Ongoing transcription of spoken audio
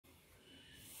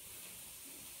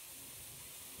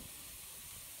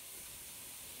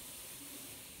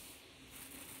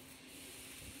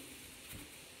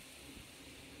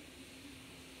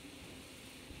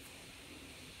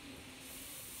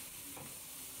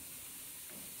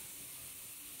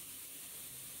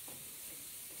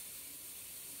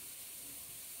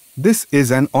This is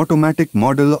an automatic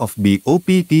model of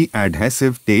BOPP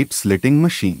adhesive tape slitting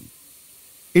machine.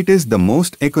 It is the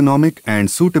most economic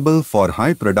and suitable for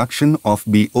high production of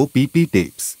BOPP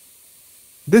tapes.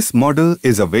 This model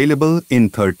is available in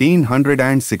 1300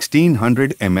 and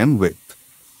 1600 mm width.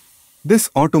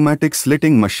 This automatic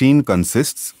slitting machine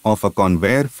consists of a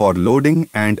conveyor for loading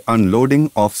and unloading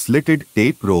of slitted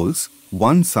tape rolls,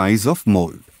 one size of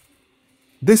mold.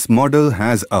 This model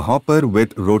has a hopper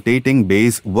with rotating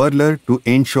base whirler to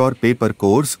ensure paper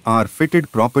cores are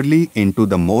fitted properly into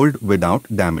the mold without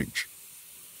damage.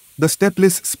 The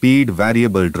stepless speed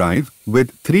variable drive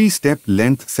with 3-step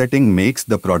length setting makes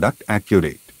the product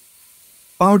accurate.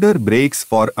 Powder brakes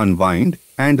for unwind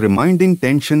and reminding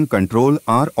tension control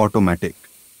are automatic.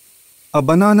 A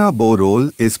banana bow roll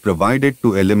is provided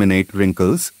to eliminate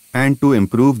wrinkles and to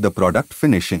improve the product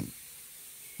finishing.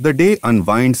 The day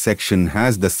unwind section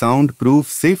has the soundproof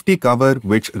safety cover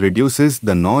which reduces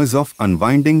the noise of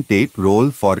unwinding tape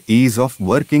roll for ease of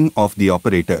working of the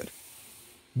operator.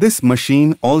 This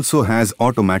machine also has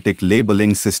automatic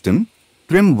labeling system.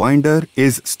 Trim winder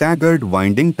is staggered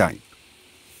winding type.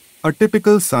 A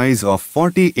typical size of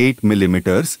 48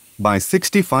 mm by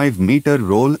 65 meter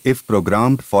roll if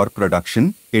programmed for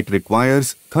production, it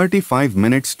requires 35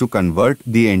 minutes to convert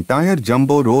the entire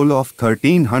jumbo roll of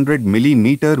 1300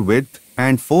 mm width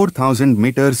and 4000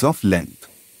 meters of length.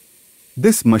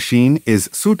 This machine is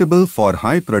suitable for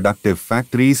high productive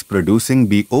factories producing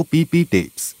BOPP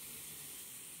tapes.